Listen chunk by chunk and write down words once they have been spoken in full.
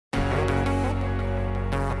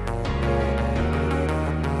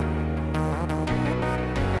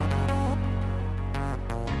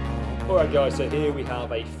Alright guys, so here we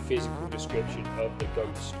have a physical description of the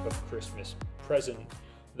Ghost of Christmas Present.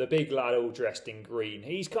 The big lad all dressed in green.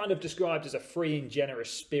 He's kind of described as a free and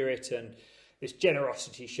generous spirit, and this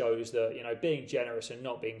generosity shows that, you know, being generous and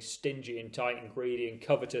not being stingy and tight and greedy and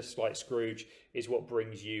covetous like Scrooge is what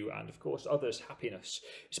brings you and, of course, others happiness.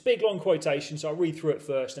 It's a big long quotation, so I'll read through it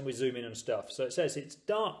first and we zoom in on stuff. So it says, its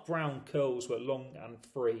dark brown curls were long and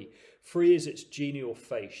free as its genial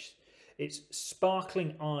face. Its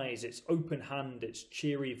sparkling eyes, its open hand, its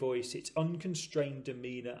cheery voice, its unconstrained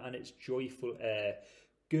demeanour and its joyful air.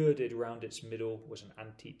 Girded round its middle was an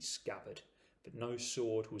antique scabbard, but no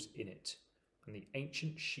sword was in it, and the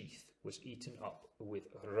ancient sheath was eaten up with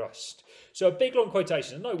rust. So a big long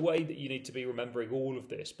quotation. There's no way that you need to be remembering all of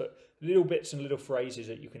this, but little bits and little phrases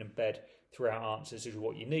that you can embed throughout answers is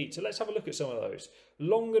what you need. So let's have a look at some of those.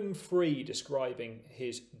 Long and free, describing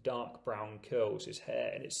his dark brown curls, his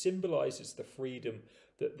hair, and it symbolises the freedom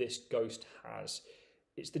that this ghost has.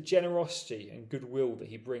 It's the generosity and goodwill that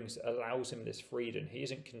he brings that allows him this freedom. He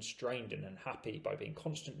isn't constrained and unhappy by being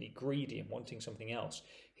constantly greedy and wanting something else.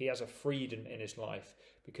 He has a freedom in his life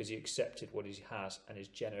because he accepted what he has and is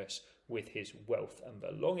generous with his wealth and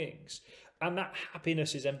belongings. And that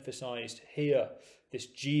happiness is emphasised here. This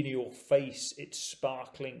genial face, its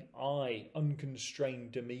sparkling eye,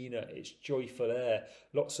 unconstrained demeanour, its joyful air.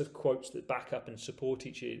 Lots of quotes that back up and support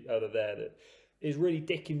each other there. That is really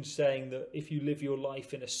Dickens saying that if you live your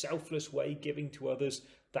life in a selfless way, giving to others,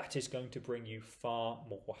 that is going to bring you far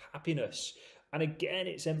more happiness. And again,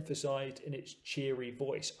 it's emphasised in its cheery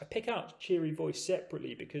voice. I pick out cheery voice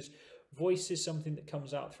separately because voice is something that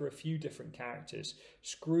comes out through a few different characters.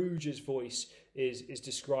 Scrooge's voice is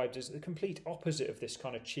described as the complete opposite of this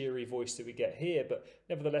kind of cheery voice that we get here, but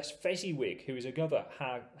nevertheless Fezziwig, who is another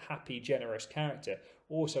happy, generous character,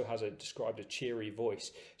 also has described a cheery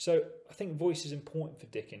voice. So I think voice is important for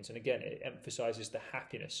Dickens, and again it emphasises the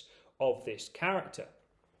happiness of this character.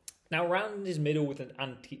 Now, round his middle with an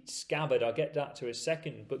antique scabbard, I'll get that to a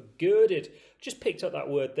second, but girded, just picked up that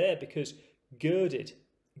word there because girded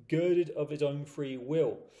of his own free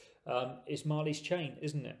will, is Marley's chain,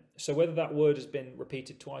 isn't it? So whether that word has been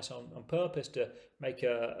repeated twice on purpose to make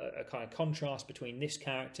a kind of contrast between this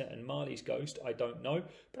character and Marley's ghost, I don't know,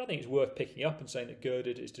 but I think it's worth picking up and saying that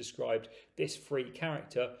girded is described this free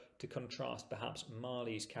character to contrast perhaps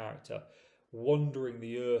Marley's character wandering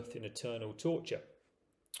the earth in eternal torture.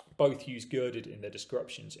 Both use girded in their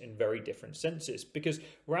descriptions in very different senses, because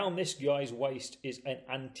round this guy's waist is an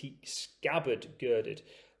antique scabbard girded.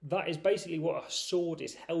 That is basically what a sword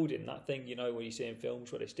is held in, that thing, you know, when you see in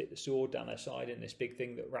films where they stick the sword down their side in this big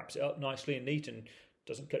thing that wraps it up nicely and neat and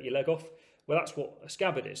doesn't cut your leg off. Well, that's what a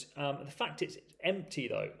scabbard is. The fact it's empty,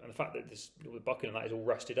 though, and the fact that the bucket and that is all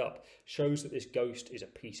rusted up, shows that this ghost is a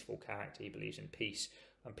peaceful character. He believes in peace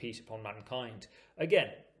and peace upon mankind. Again,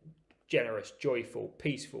 generous, joyful,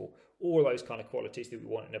 peaceful, all those kind of qualities that we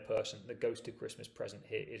want in a person. The Ghost of Christmas Present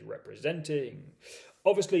here is representing.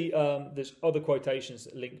 Obviously, there's other quotations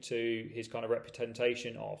that link to his kind of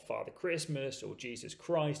representation of Father Christmas or Jesus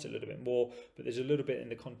Christ a little bit more, but there's a little bit in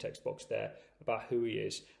the context box there about who he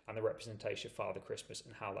is and the representation of Father Christmas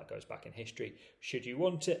and how that goes back in history, should you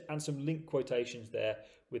want it, and some link quotations there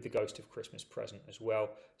with the Ghost of Christmas Present as well,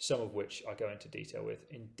 some of which I go into detail with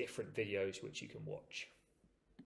in different videos which you can watch.